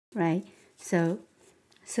right? So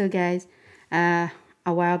guys, a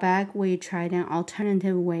while back we tried an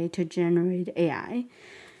alternative way to generate AI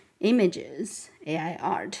images, AI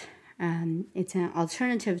art. It's an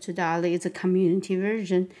alternative to DALL-E. It's a community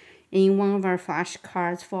version. In one of our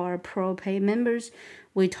flashcards for our pro pay members,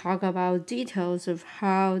 we talk about details of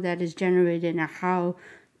how that is generated and how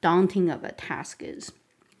daunting of a task is.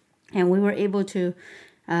 And we were able to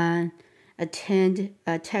attend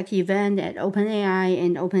a tech event at OpenAI,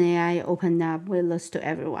 and OpenAI opened up waitlist to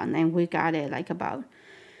everyone, and we got it like about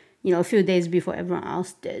a few days before everyone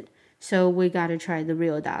else did. So we got to try the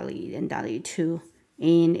real DALL-E and DALL-E 2,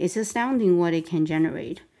 and it's astounding what it can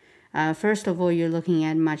generate. First of all, you're looking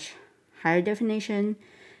at much higher definition,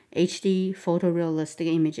 HD photorealistic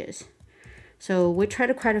images. So we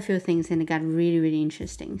tried quite a few things, and it got really, really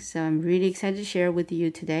interesting. So I'm really excited to share with you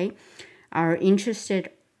today our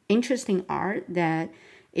interesting art that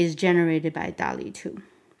is generated by DALL-E 2.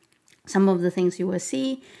 Some of the things you will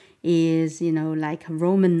see is, like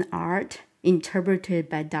Roman art interpreted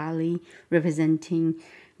by DALL-E, representing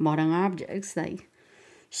modern objects like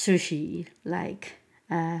sushi, like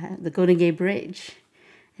the Golden Gate Bridge,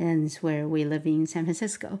 and it's where we live in San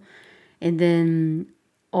Francisco. And then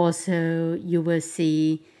also you will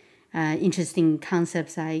see interesting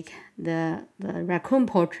concepts like the raccoon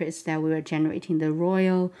portraits that we were generating, the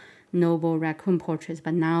royal noble raccoon portraits,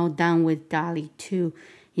 but now done with DALL-E 2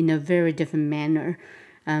 in a very different manner.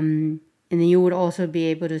 And then you would also be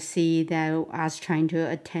able to see that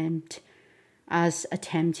us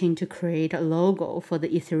attempting to create a logo for the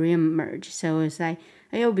Ethereum merge. So it's like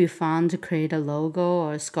it would be fun to create a logo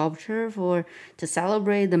or a sculpture to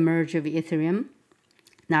celebrate the merge of Ethereum.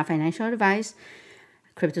 Not financial advice.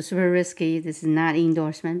 Crypto super risky. This is not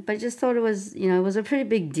endorsement, but I just thought it was, it was a pretty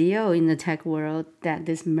big deal in the tech world that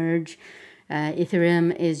this merge.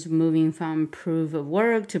 Ethereum is moving from proof of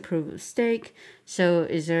work to proof of stake. So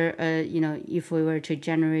is there if we were to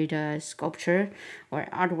generate a sculpture or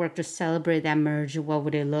artwork to celebrate that merge, what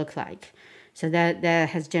would it look like? So that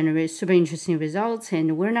has generated super interesting results.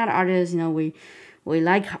 And we're not artists, we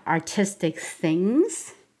like artistic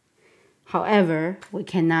things. However, we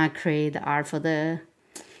cannot create the art for the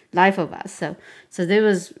life of us. So it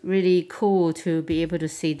was really cool to be able to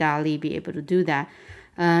see DALL-E be able to do that.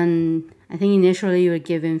 I think initially you were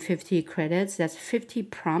given 50 credits. That's 50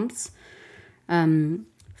 prompts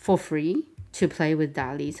for free to play with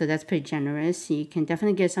DALL-E. So that's pretty generous. You can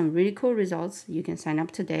definitely get some really cool results. You can sign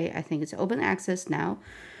up today. I think it's open access now.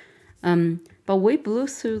 But we blew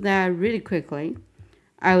through that really quickly.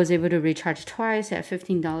 I was able to recharge twice at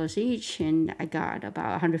 $15 each, and I got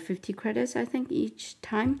about 150 credits, I think, each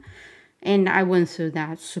time. And I went through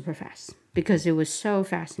that super fast because it was so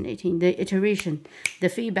fascinating. The iteration, the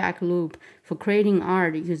feedback loop for creating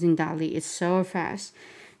art using DALL-E is so fast.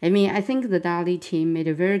 I think the DALL-E team made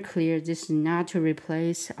it very clear this is not to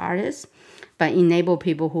replace artists, but enable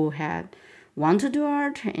people who want to do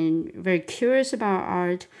art and very curious about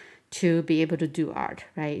art to be able to do art,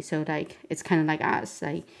 right? So like it's kind of like us,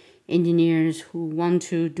 like engineers who want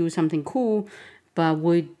to do something cool, but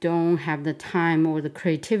we don't have the time or the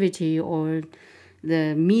creativity or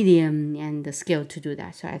the medium and the skill to do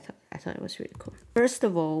that. So I thought it was really cool. First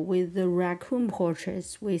of all, with the raccoon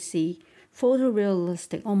portraits, we see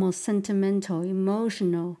photorealistic, almost sentimental,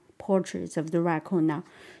 emotional portraits of the raccoon now.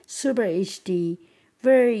 Super HD,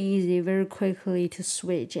 very easy, very quickly to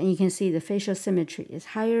switch. And you can see the facial symmetry is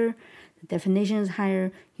higher, the definition is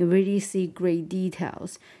higher. You really see great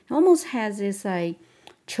details. It almost has this like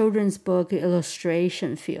children's book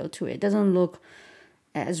illustration feel to it. It doesn't look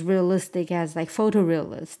as realistic as like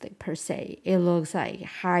photorealistic per se. It looks like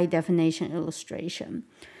high definition illustration.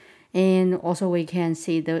 And also we can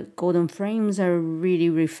see the golden frames are really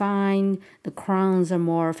refined. The crowns are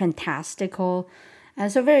more fantastical.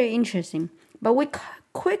 So very interesting. But we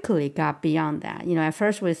quickly got beyond that. At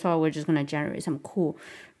first we thought we're just going to generate some cool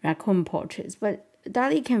raccoon portraits. But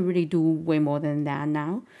DALL-E can really do way more than that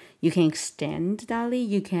now. You can extend DALL-E.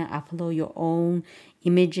 You can upload your own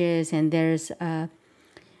images. And there's a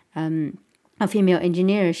female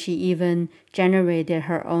engineer. She even generated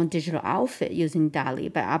her own digital outfit using DALL-E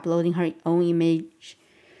by uploading her own image.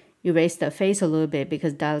 Erase the face a little bit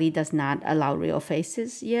because DALL-E does not allow real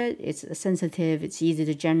faces yet. It's sensitive. It's easy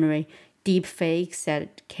to generate deep fakes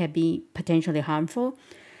that can be potentially harmful.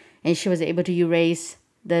 And she was able to erase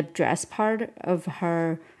the dress part of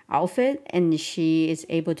her outfit, and she is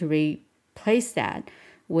able to replace that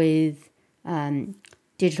with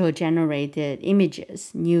digital generated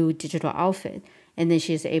images, new digital outfit. And then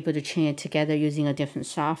she's able to chain it together using a different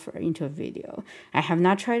software into a video. I have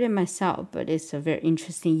not tried it myself, but it's a very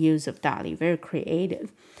interesting use of DALL-E, very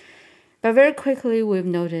creative. But very quickly, we've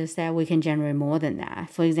noticed that we can generate more than that.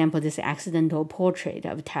 For example, this accidental portrait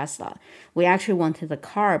of Tesla. We actually wanted the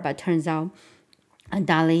car, but turns out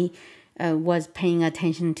DALLE was paying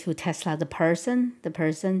attention to Tesla, the person,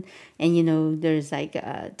 and there's like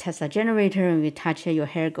a Tesla generator, and you touch it, your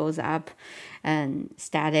hair goes up, and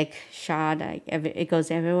static shot, like it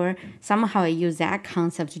goes everywhere. Somehow I use that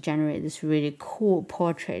concept to generate this really cool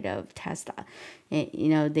portrait of Tesla.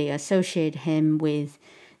 And, they associate him with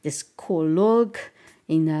this cool look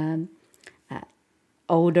in the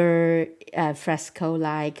older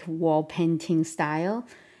fresco-like wall painting style,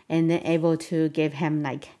 and then able to give him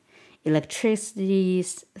like electricity,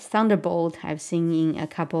 thunderbolt I've seen in a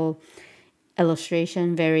couple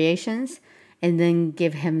illustration variations, and then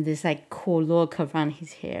give him this like cool look around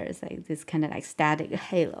his hair. It's like this kind of like static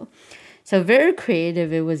halo. So very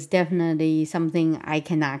creative. It was definitely something I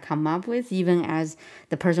cannot come up with. Even as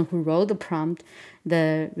the person who wrote the prompt,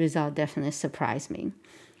 the result definitely surprised me.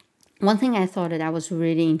 One thing I thought that was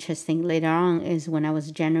really interesting later on is when I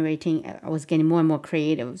was generating, I was getting more and more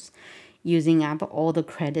creatives, using up all the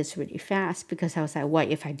credits really fast, because I was like, what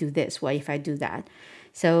if I do this? What if I do that?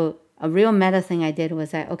 So a real meta thing I did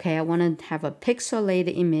was that, okay, I want to have a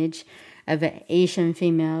pixelated image of an Asian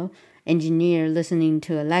female engineer listening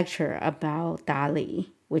to a lecture about DALLE,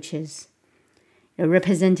 which is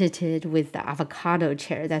represented with the avocado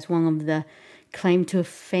chair. That's one of the claim to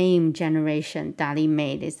fame generation DALLE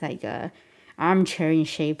made. It's like a armchair in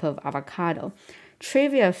shape of avocado.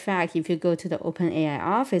 Trivia fact, if you go to the OpenAI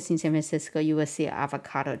office in San Francisco, you will see an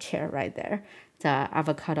avocado chair right there, the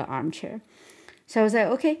avocado armchair. So I was like,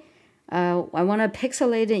 okay, I want a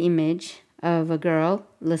pixelated image of a girl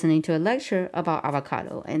listening to a lecture about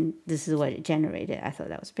avocado, and this is what it generated. I thought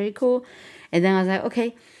that was pretty cool. And then I was like,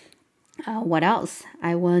 okay, what else?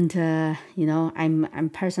 I want,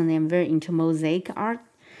 I'm personally, I'm very into mosaic art.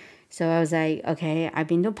 So I was like, okay, I've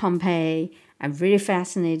been to Pompeii. I'm really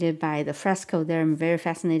fascinated by the fresco there. I'm very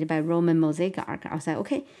fascinated by Roman mosaic art. I was like,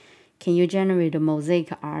 okay, can you generate a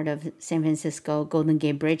mosaic art of San Francisco Golden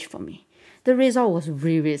Gate Bridge for me? The result was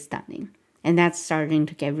really, really stunning. And that's starting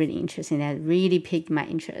to get really interesting. That really piqued my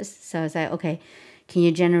interest. So I was like, okay, can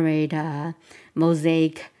you generate a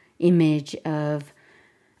mosaic image of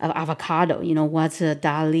avocado? What's a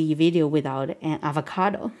DALLE video without an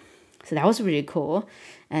avocado? So that was really cool.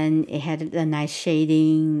 And it had a nice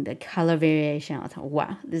shading, the color variation. I thought,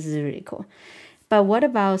 wow, this is really cool. But what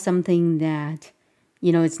about something that,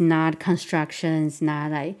 it's not construction, it's not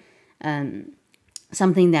like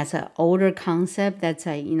something that's an older concept, that's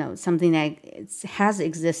like, something that has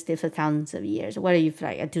existed for thousands of years. What if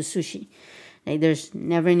I do sushi? Like there's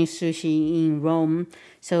never any sushi in Rome.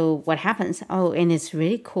 So what happens? Oh, and it's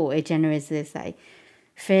really cool. It generates this like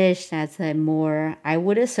fish that's more, I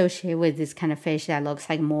would associate with this kind of fish that looks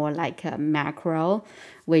like more like a mackerel,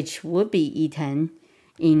 which would be eaten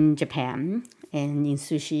in Japan and in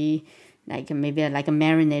sushi, like maybe like a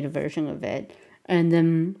marinated version of it. And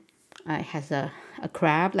then it has a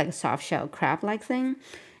crab, like a soft shell crab like thing.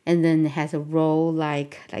 And then it has a roll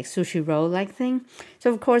like sushi roll like thing.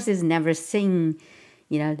 So of course it's never seen,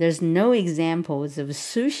 there's no examples of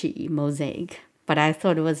sushi mosaic, but I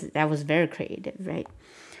thought that was very creative, right?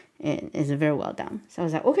 It's very well done. So I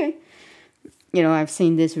was like, okay, I've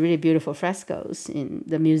seen these really beautiful frescoes in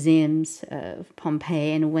the museums of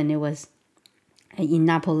Pompeii, and when it was in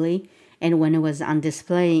Napoli, and when it was on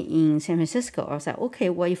display in San Francisco, I was like, okay,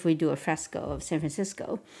 what if we do a fresco of San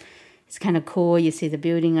Francisco? It's kind of cool. You see the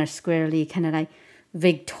building are squarely kind of like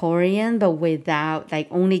Victorian, but without, like,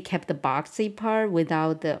 only kept the boxy part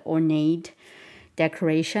without the ornate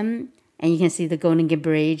decoration. And you can see the Golden Gate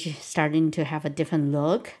Bridge starting to have a different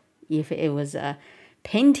look if it was a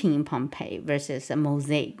painting in Pompeii versus a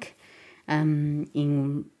mosaic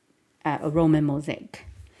in a Roman mosaic.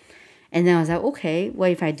 And then I was like, okay,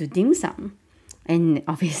 what if I do dim sum? And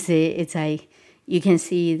obviously it's like, you can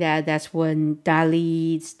see that that's when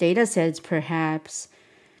DALLE's data sets perhaps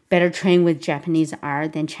better trained with Japanese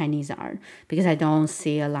art than Chinese art, because I don't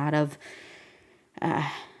see a lot of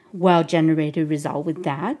well-generated result with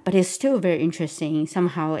that, but it's still very interesting.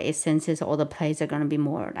 Somehow it senses all the plates are going to be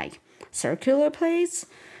more like circular plates.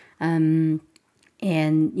 And,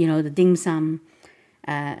 the dim sum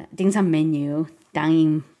menu down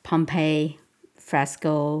in Pompeii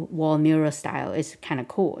fresco wall mural style is kind of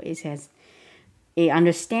cool. It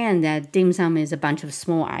understands that dim sum is a bunch of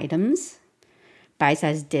small items,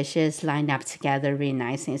 bite-sized dishes lined up together really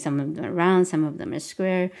nicely. Some of them are round, some of them are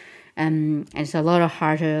square. And it's a lot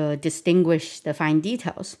harder to distinguish the fine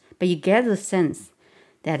details, but you get the sense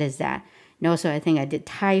that is that. And also, I think I did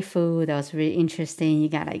Thai food. That was really interesting. You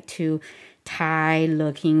got like 2 Thai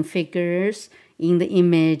looking figures in the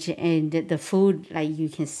image, and the food, like you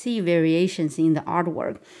can see variations in the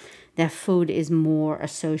artwork. That food is more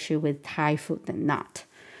associated with Thai food than not.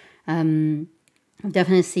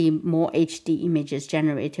 Definitely see more HD images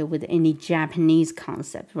generated with any Japanese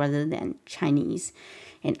concept rather than Chinese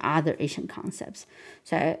and other Asian concepts.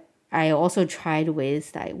 So I also tried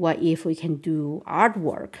with like, what if we can do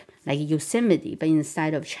artwork like Yosemite, but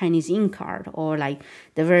instead of Chinese ink art, or like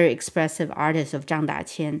the very expressive artist of Zhang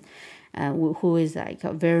Daqian, who is like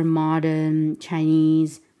a very modern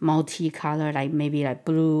Chinese multicolor, like maybe like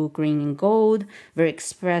blue, green, and gold, very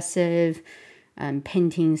expressive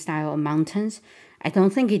painting style of mountains. I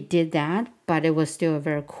don't think it did that, but it was still a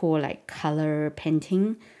very cool like color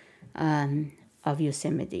painting of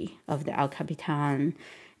Yosemite, of the El Capitan,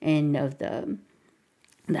 and of the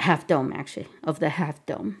half dome, actually, of the half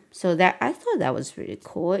dome. So that I thought that was really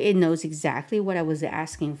cool. It knows exactly what I was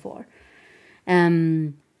asking for.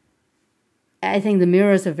 I think the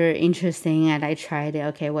mirrors are very interesting, and I tried it.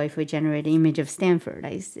 Okay, well, if we generate an image of Stanford,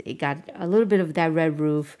 it got a little bit of that red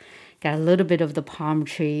roof, got a little bit of the palm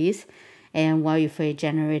trees, and what if we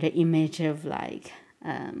generate an image of like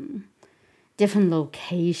different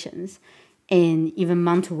locations, and even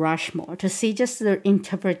Mount Rushmore, to see just the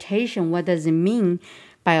interpretation. What does it mean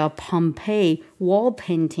by a Pompeii wall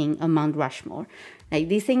painting of Mount Rushmore? Like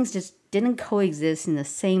these things just didn't coexist in the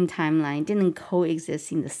same timeline, didn't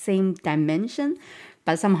coexist in the same dimension,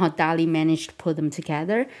 but somehow DALLE managed to put them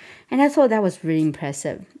together. And I thought that was really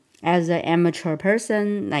impressive. As an amateur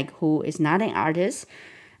person, like who is not an artist,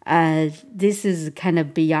 this is kind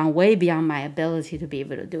of way beyond my ability to be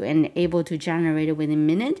able to do, and able to generate it within a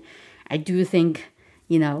minute. I do think,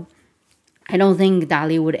 I don't think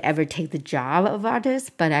DALLE would ever take the job of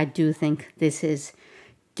artist, but I do think this is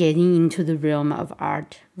getting into the realm of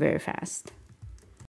art very fast.